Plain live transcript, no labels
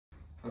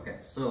Okay,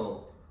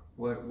 so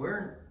what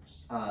we're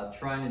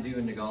trying to do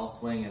in the golf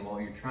swing, and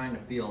what you're trying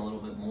to feel a little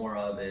bit more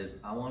of, is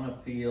I want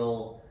to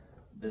feel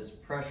this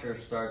pressure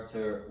start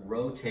to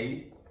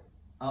rotate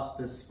up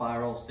this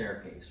spiral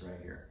staircase right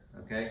here.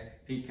 Okay,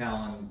 Pete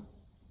Cowan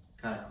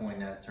kind of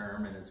coined that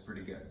term, and it's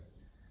pretty good.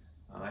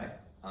 All right,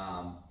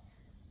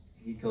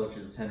 he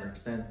coaches Henrik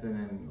Stenson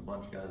and a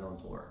bunch of guys on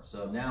tour.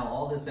 So now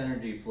all this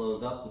energy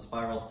flows up the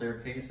spiral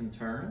staircase and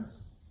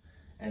turns,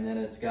 and then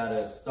it's got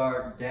to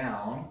start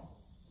down.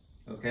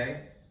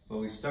 Okay, but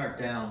we start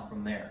down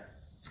from there,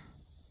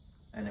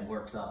 and it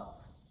works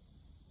up.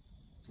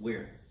 It's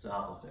weird, it's the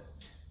opposite.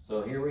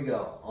 So here we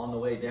go, on the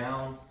way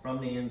down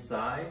from the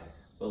inside,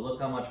 but look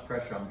how much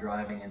pressure I'm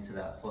driving into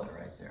that foot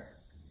right there.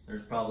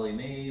 There's probably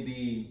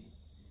maybe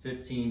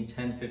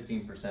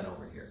 10-15%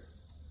 over here.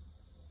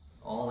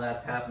 All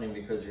that's happening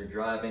because you're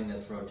driving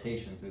this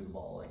rotation through the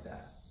ball like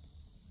that.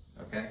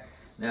 Okay,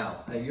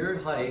 now at your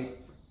height,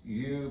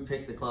 you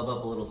pick the club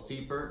up a little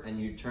steeper and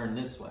you turn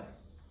this way.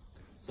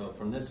 So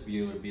from this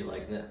view, it would be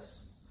like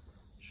this.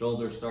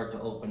 Shoulders start to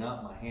open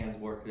up, my hands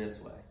work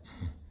this way.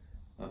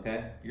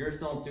 Okay, yours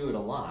don't do it a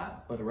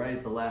lot, but right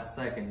at the last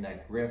second,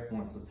 that grip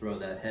wants to throw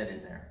that head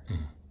in there.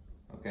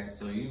 Okay,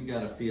 so you've got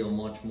to feel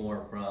much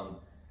more from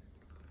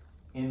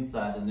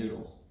inside the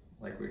noodle,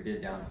 like we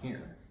did down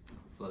here.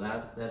 So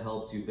that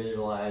helps you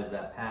visualize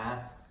that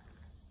path,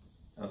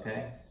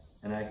 okay?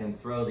 And I can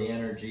throw the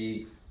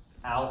energy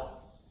out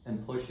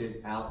and push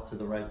it out to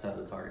the right side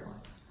of the target line,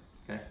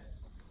 okay?